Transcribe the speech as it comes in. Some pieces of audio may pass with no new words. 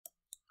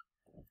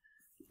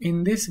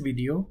In this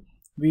video,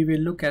 we will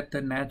look at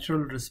the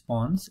natural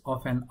response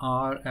of an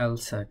RL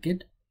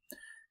circuit.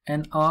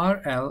 An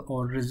RL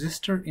or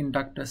resistor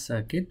inductor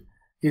circuit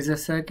is a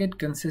circuit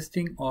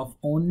consisting of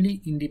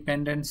only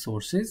independent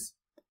sources,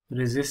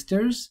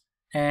 resistors,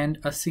 and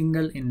a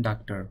single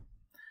inductor.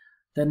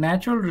 The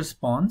natural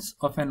response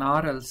of an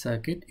RL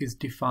circuit is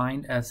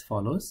defined as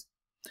follows.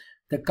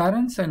 The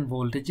currents and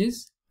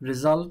voltages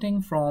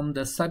resulting from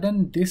the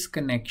sudden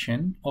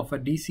disconnection of a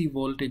DC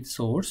voltage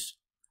source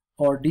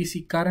or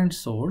DC current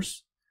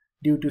source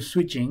due to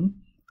switching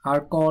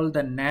are called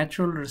the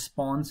natural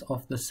response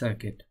of the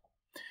circuit.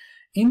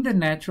 In the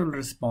natural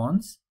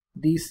response,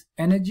 this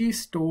energy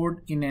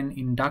stored in an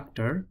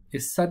inductor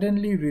is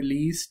suddenly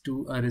released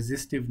to a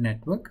resistive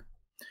network,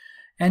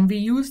 and we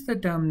use the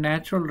term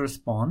natural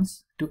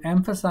response to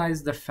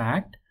emphasize the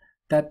fact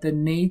that the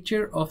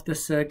nature of the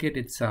circuit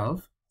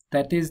itself,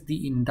 that is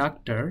the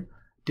inductor,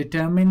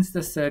 determines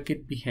the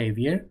circuit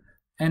behavior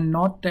and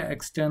not the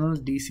external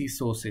DC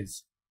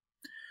sources.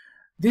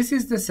 This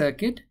is the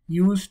circuit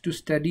used to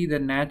study the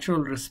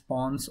natural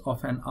response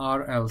of an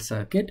RL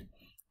circuit.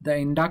 The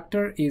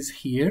inductor is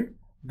here,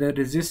 the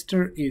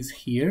resistor is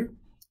here.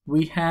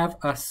 We have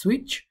a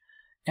switch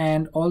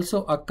and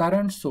also a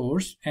current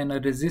source and a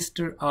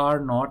resistor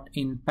R0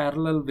 in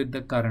parallel with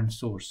the current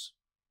source.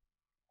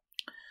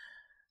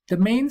 The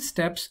main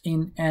steps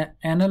in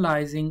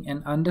analyzing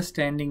and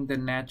understanding the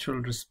natural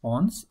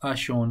response are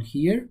shown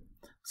here.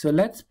 So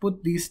let's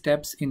put these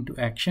steps into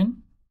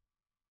action.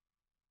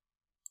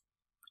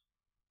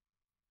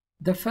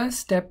 The first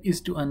step is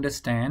to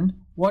understand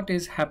what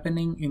is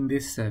happening in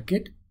this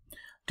circuit.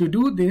 To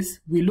do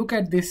this, we look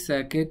at this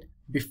circuit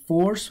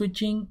before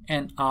switching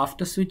and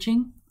after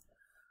switching.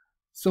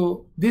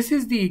 So this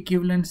is the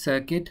equivalent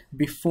circuit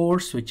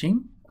before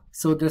switching.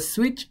 So the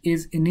switch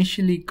is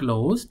initially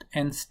closed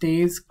and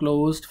stays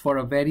closed for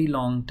a very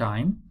long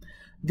time.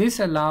 This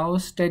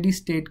allows steady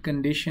state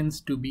conditions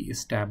to be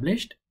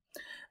established.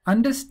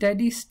 Under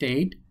steady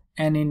state,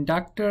 an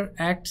inductor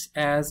acts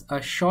as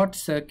a short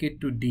circuit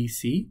to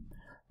DC.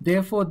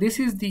 Therefore, this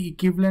is the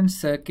equivalent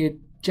circuit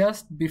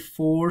just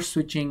before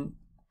switching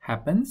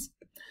happens.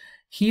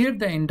 Here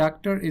the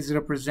inductor is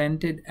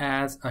represented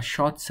as a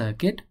short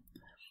circuit.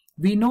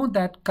 We know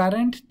that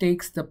current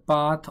takes the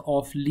path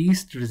of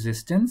least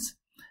resistance.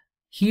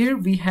 Here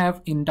we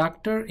have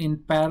inductor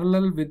in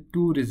parallel with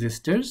two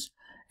resistors,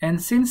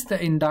 and since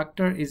the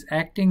inductor is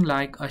acting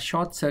like a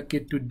short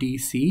circuit to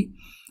DC,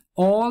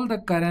 all the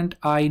current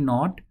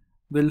I0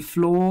 will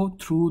flow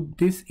through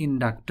this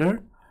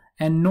inductor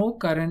and no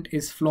current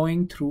is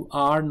flowing through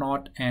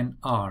R0 and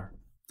R.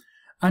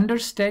 Under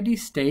steady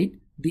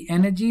state, the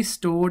energy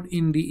stored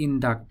in the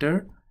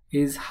inductor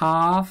is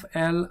half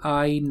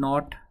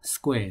Li0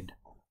 squared.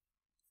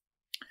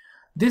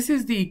 This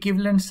is the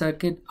equivalent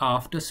circuit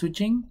after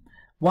switching.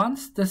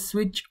 Once the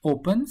switch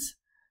opens,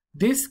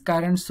 this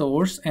current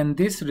source and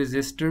this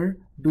resistor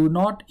do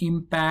not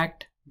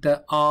impact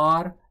the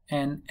R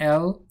and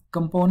L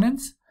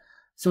components.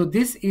 So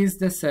this is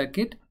the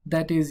circuit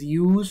that is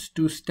used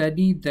to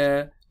study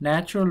the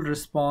natural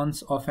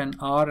response of an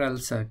RL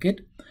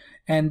circuit,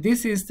 and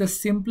this is the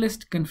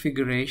simplest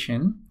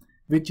configuration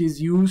which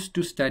is used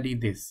to study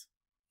this.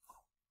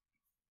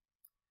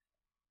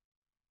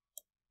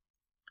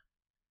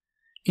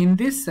 In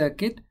this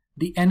circuit,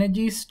 the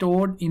energy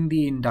stored in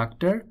the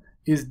inductor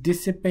is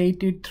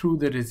dissipated through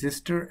the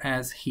resistor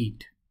as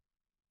heat.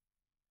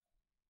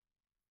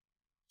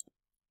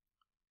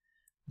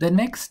 The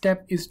next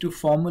step is to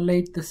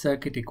formulate the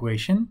circuit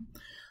equation.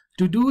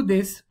 To do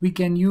this, we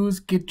can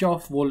use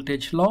Kirchhoff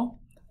voltage law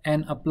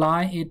and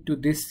apply it to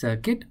this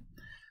circuit.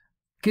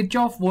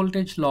 Kirchhoff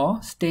voltage law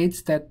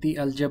states that the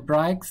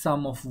algebraic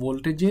sum of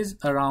voltages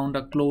around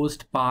a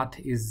closed path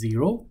is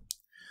 0.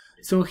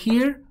 So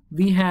here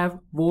we have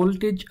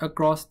voltage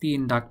across the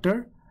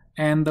inductor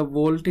and the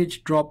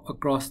voltage drop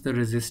across the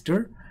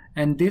resistor,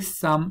 and this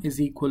sum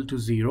is equal to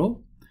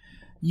 0.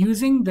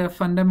 Using the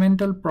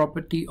fundamental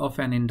property of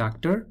an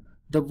inductor,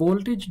 the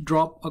voltage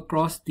drop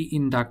across the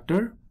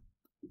inductor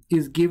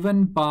is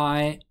given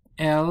by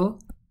L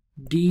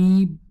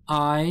dIt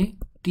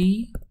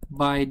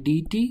by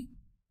dt,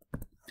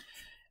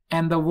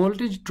 and the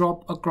voltage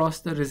drop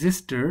across the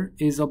resistor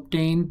is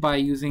obtained by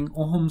using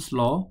Ohm's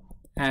law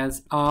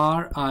as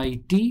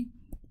Rit,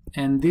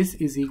 and this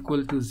is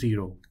equal to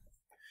 0.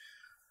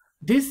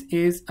 This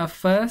is a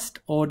first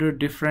order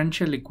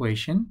differential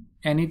equation,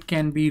 and it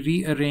can be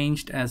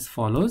rearranged as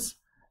follows.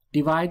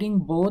 Dividing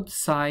both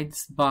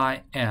sides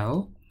by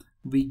L,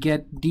 we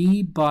get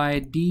d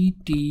by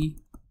dt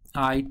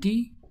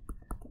it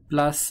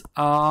plus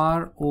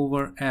r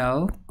over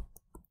L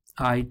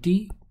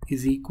it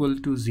is equal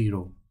to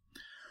 0.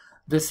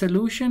 The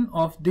solution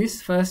of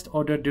this first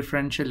order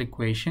differential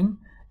equation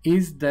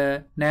is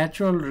the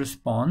natural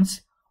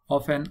response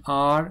of an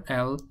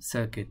RL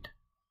circuit.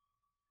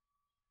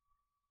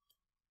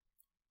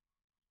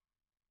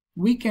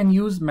 We can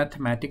use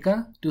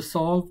Mathematica to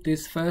solve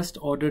this first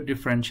order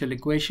differential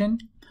equation.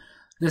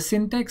 The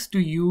syntax to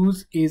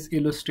use is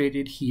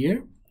illustrated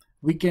here.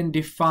 we can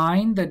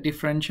define the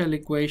differential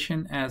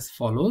equation as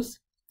follows,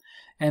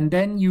 and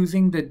then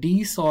using the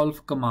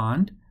dsolve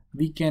command,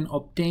 we can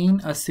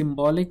obtain a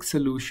symbolic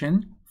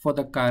solution for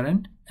the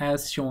current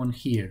as shown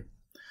here.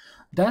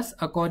 Thus,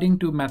 according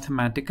to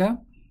Mathematica,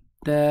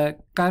 the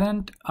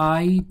current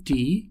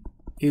IT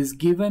is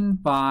given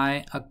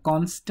by a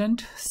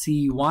constant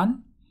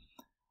C1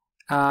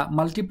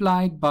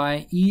 multiplied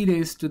by e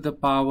raised to the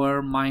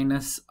power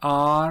minus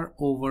r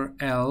over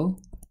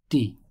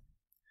LT.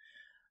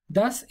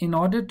 Thus, in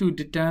order to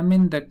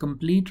determine the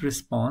complete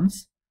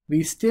response,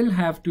 we still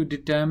have to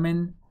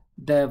determine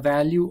the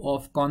value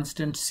of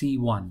constant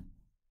C1.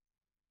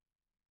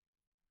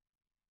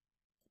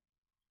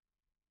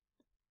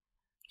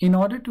 In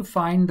order to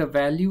find the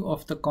value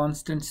of the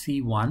constant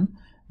C1,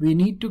 we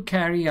need to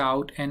carry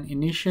out an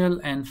initial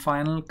and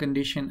final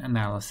condition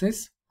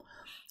analysis.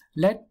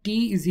 Let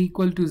t is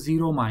equal to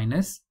 0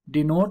 minus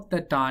denote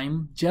the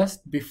time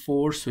just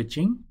before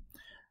switching,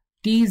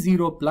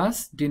 t0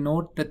 plus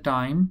denote the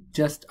time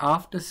just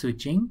after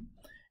switching,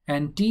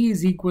 and t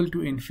is equal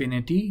to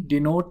infinity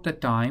denote the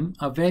time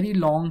a very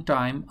long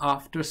time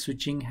after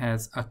switching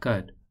has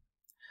occurred.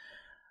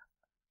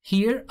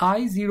 Here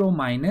I0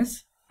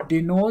 minus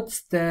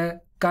denotes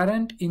the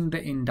current in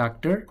the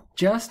inductor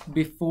just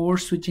before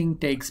switching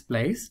takes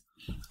place,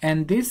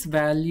 and this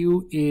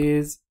value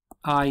is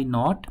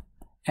I0,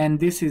 and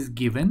this is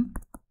given.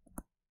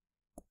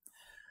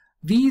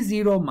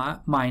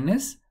 V0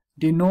 minus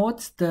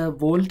denotes the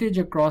voltage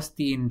across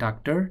the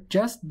inductor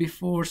just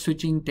before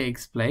switching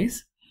takes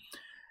place.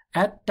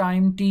 At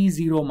time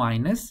t0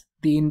 minus,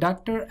 the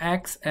inductor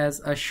acts as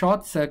a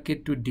short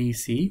circuit to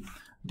DC,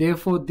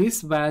 therefore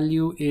this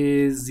value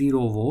is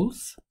 0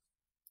 volts.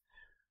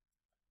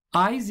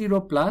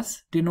 I0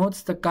 plus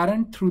denotes the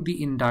current through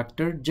the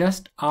inductor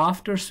just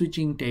after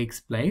switching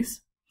takes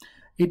place.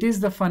 It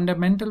is the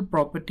fundamental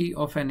property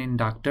of an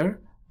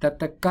inductor that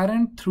the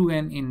current through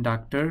an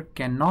inductor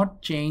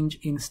cannot change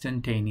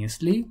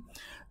instantaneously.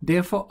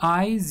 Therefore,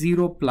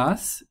 I0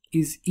 plus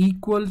is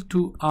equal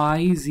to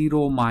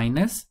I0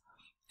 minus,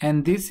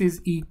 and this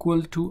is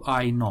equal to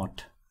I0.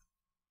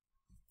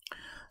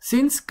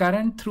 Since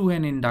current through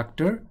an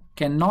inductor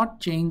cannot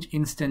change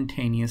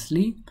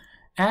instantaneously,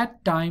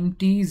 at time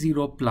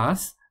t0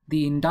 plus,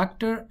 the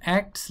inductor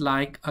acts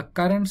like a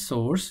current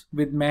source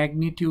with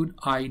magnitude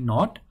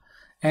I0,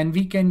 and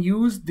we can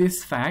use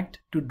this fact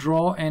to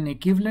draw an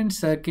equivalent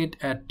circuit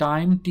at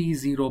time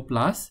t0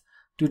 plus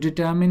to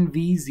determine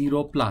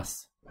V0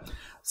 plus.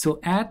 So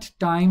at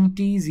time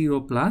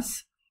t0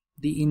 plus,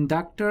 the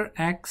inductor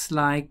acts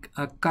like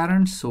a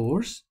current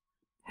source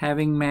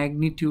having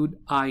magnitude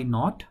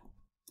I0,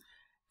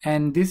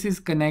 and this is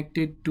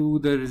connected to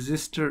the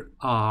resistor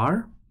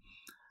R.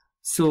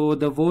 So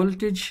the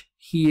voltage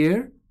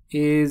here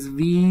is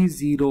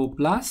V0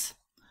 plus,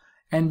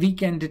 and we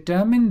can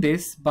determine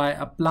this by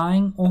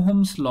applying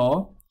Ohm's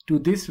law to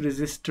this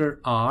resistor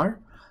R.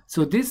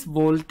 So this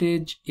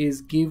voltage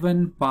is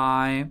given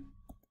by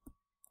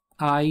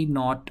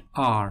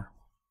I0R.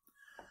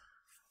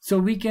 So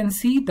we can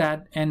see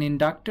that an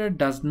inductor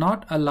does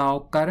not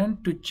allow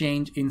current to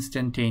change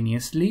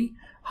instantaneously.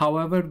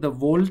 However, the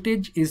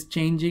voltage is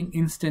changing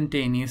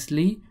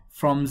instantaneously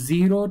from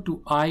 0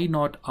 to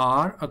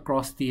I0R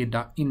across the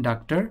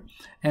inductor,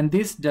 and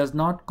this does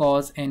not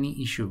cause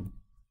any issue.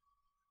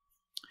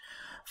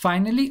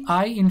 Finally,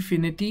 I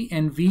infinity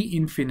and V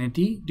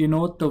infinity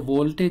denote the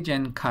voltage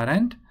and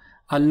current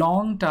a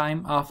long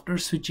time after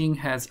switching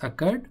has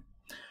occurred.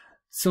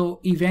 So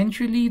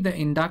eventually the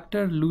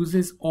inductor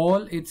loses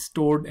all its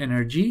stored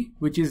energy,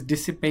 which is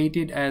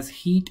dissipated as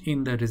heat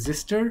in the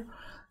resistor.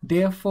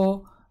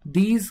 Therefore,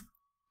 these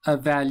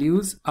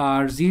values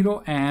are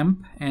 0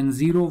 amp and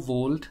 0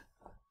 volt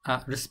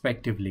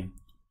respectively.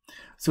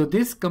 So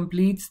this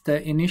completes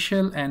the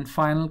initial and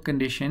final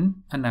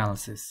condition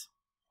analysis.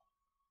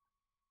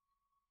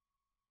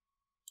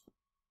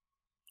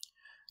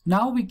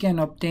 Now we can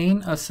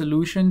obtain a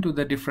solution to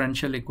the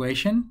differential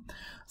equation.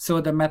 So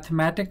the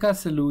Mathematica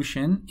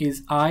solution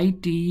is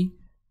IT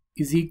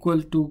is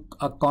equal to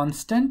a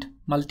constant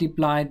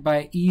multiplied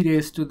by e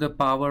raised to the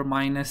power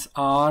minus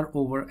r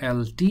over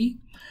LT,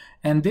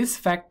 and this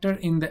factor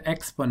in the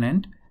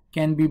exponent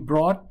can be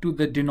brought to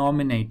the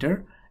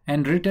denominator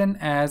and written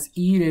as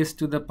e raised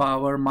to the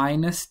power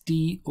minus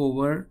t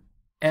over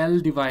L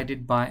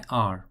divided by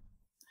r.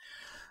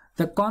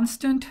 The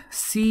constant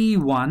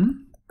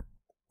C1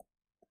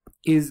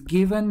 is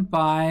given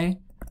by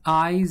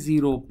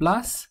I0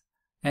 plus,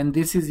 and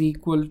this is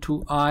equal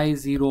to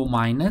I0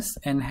 minus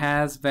and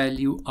has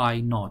value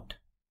I0.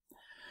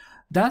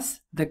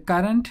 Thus, the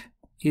current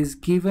is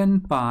given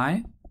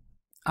by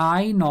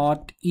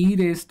I0 e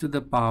raised to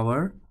the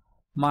power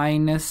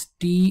minus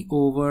t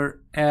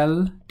over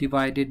L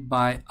divided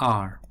by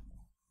R.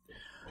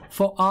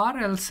 For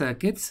RL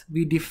circuits,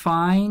 we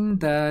define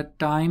the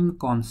time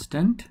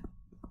constant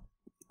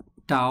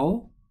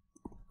tau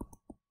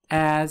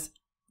as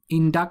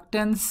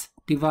inductance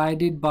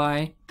divided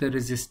by the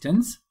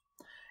resistance,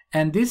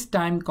 and this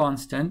time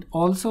constant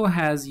also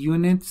has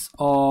units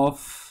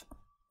of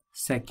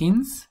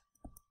seconds,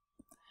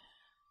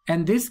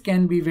 and this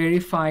can be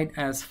verified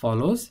as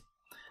follows.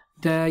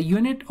 The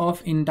unit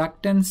of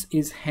inductance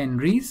is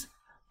henries,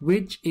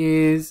 which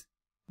is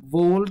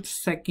volts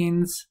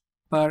seconds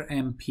per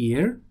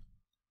ampere,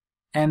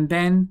 and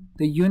then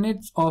the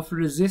units of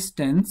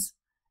resistance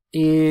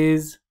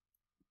is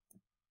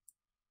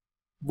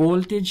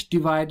voltage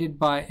divided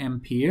by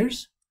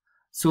amperes.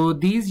 So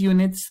these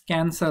units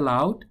cancel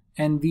out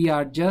and we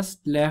are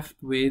just left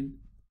with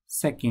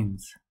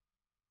seconds.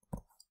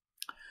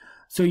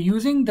 So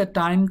using the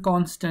time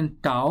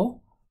constant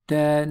tau,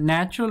 the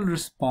natural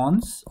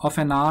response of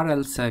an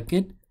RL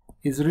circuit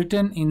is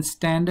written in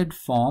standard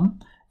form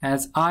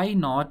as I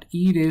naught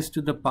e raised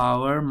to the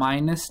power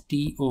minus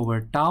t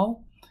over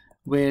tau,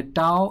 where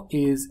tau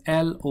is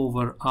L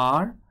over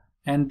R,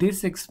 and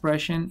this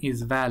expression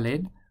is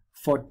valid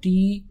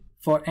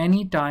for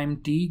any time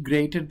t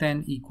greater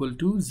than equal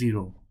to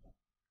 0.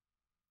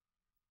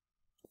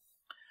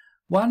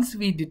 Once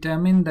we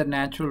determine the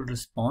natural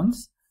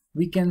response,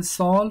 we can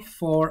solve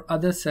for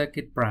other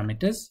circuit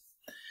parameters.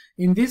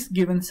 In this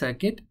given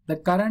circuit, the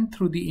current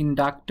through the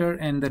inductor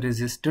and the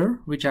resistor,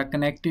 which are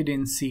connected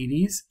in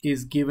series,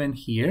 is given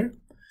here.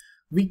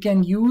 We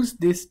can use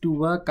this to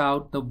work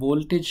out the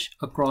voltage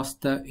across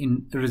the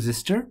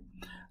resistor.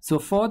 So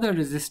for the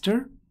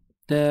resistor,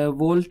 the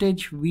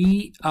voltage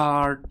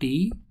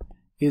VRT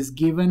is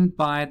given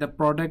by the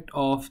product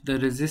of the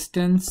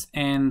resistance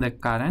and the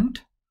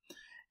current,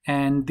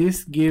 and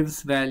this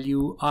gives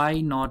value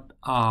I naught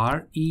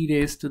R e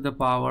raised to the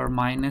power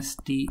minus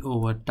t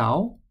over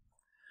tau.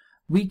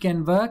 We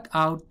can work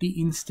out the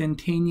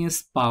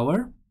instantaneous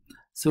power.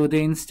 So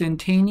the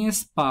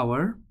instantaneous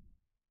power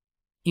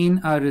in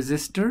a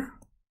resistor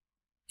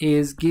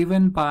is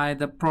given by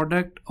the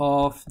product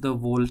of the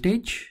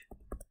voltage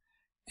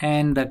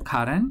and the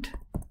current,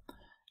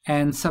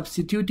 and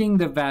substituting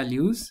the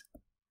values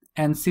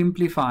and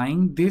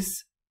simplifying,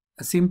 this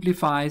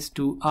simplifies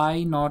to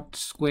I naught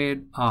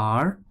squared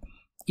R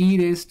e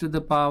raised to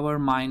the power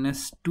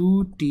minus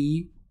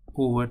 2t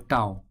over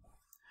tau.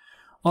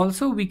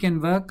 Also, we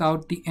can work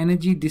out the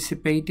energy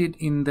dissipated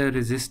in the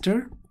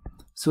resistor.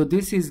 So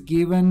this is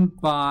given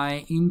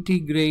by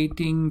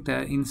integrating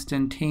the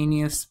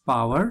instantaneous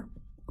power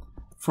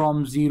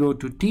from 0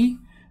 to t.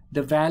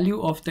 The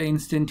value of the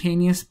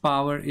instantaneous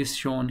power is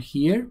shown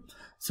here.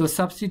 So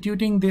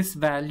substituting this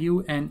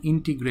value and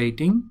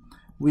integrating,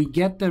 we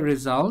get the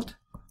result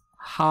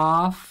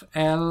half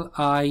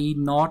Li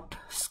naught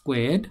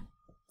squared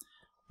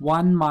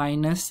 1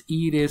 minus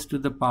e raised to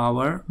the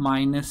power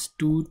minus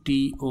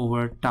 2t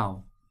over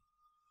tau.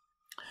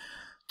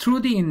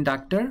 Through the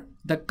inductor,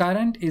 the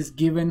current is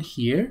given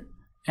here,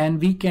 and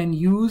we can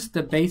use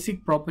the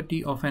basic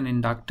property of an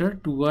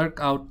inductor to work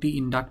out the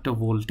inductor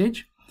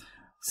voltage.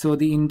 So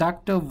the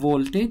inductor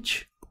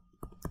voltage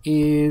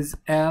is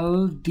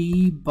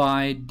LD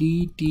by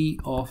dt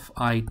of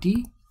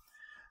IT.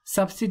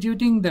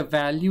 Substituting the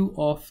value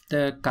of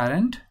the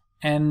current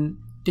and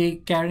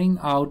carrying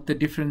out the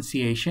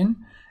differentiation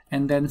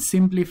and then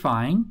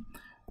simplifying,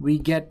 we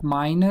get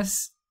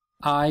minus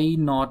I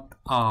naught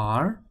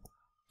R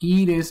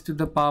e raised to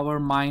the power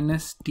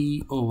minus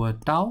t over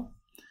tau.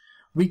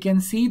 We can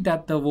see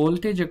that the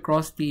voltage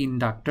across the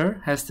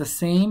inductor has the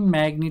same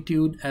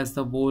magnitude as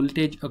the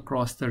voltage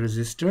across the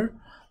resistor,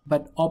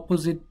 but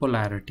opposite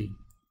polarity.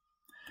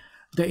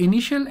 The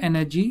initial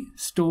energy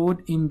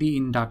stored in the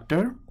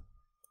inductor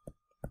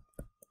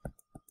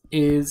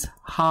is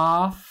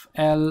half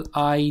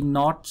Li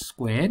naught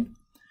squared,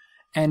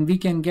 and we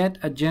can get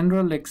a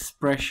general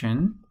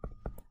expression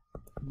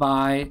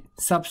by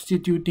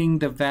substituting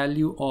the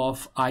value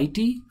of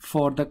IT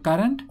for the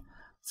current.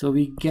 So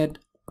we get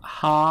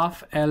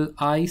half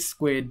Li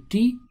squared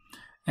t,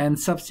 and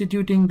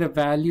substituting the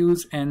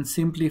values and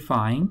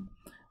simplifying,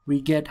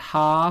 we get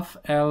half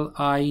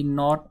Li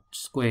naught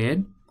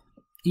squared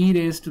e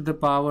raised to the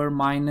power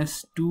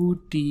minus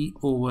 2t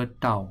over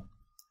tau.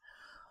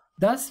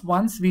 Thus,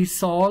 once we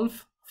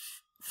solve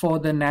for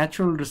the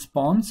natural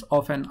response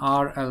of an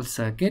RL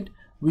circuit,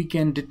 we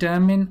can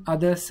determine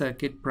other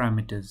circuit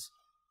parameters.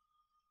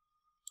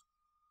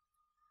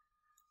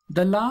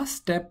 The last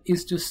step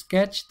is to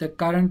sketch the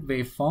current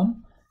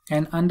waveform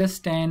and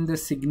understand the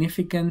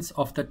significance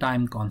of the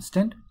time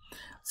constant.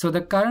 So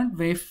the current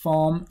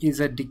waveform is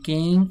a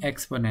decaying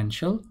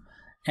exponential,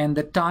 and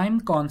the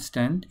time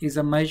constant is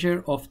a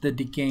measure of the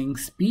decaying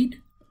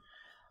speed.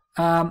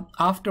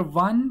 After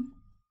 1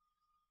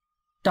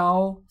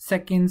 tau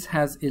seconds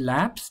has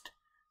elapsed,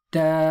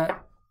 the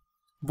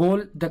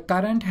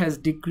current has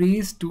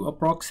decreased to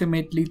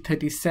approximately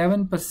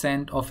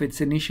 37% of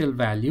its initial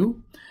value,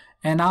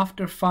 and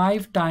after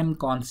 5 time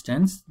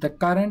constants, the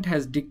current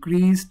has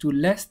decreased to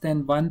less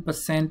than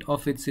 1%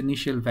 of its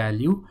initial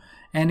value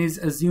and is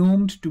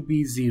assumed to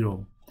be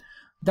 0.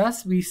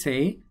 Thus, we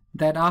say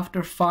that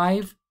after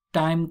 5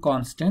 time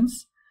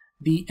constants,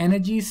 the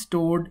energy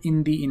stored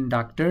in the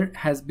inductor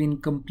has been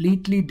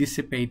completely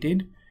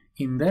dissipated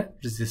in the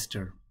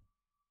resistor.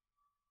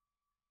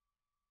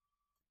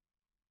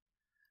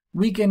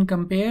 We can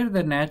compare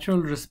the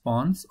natural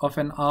response of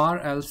an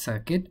RL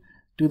circuit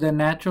to the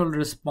natural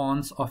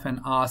response of an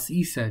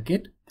RC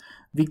circuit,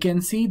 we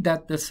can see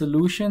that the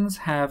solutions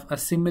have a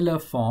similar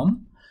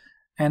form,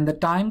 and the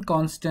time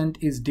constant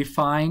is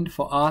defined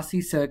for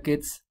RC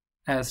circuits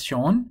as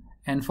shown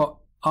and for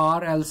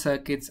RL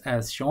circuits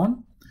as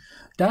shown.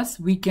 Thus,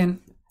 we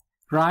can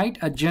write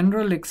a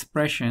general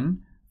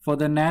expression for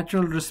the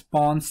natural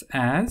response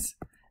as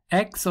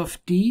x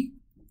of t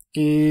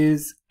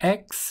is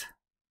x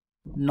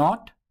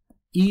naught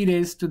e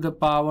raised to the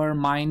power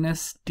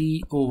minus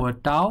t over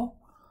tau,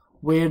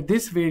 where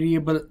this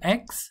variable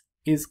x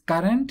is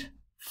current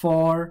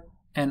for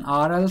an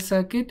RL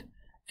circuit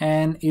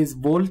and is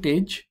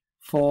voltage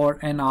for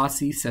an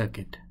RC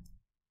circuit.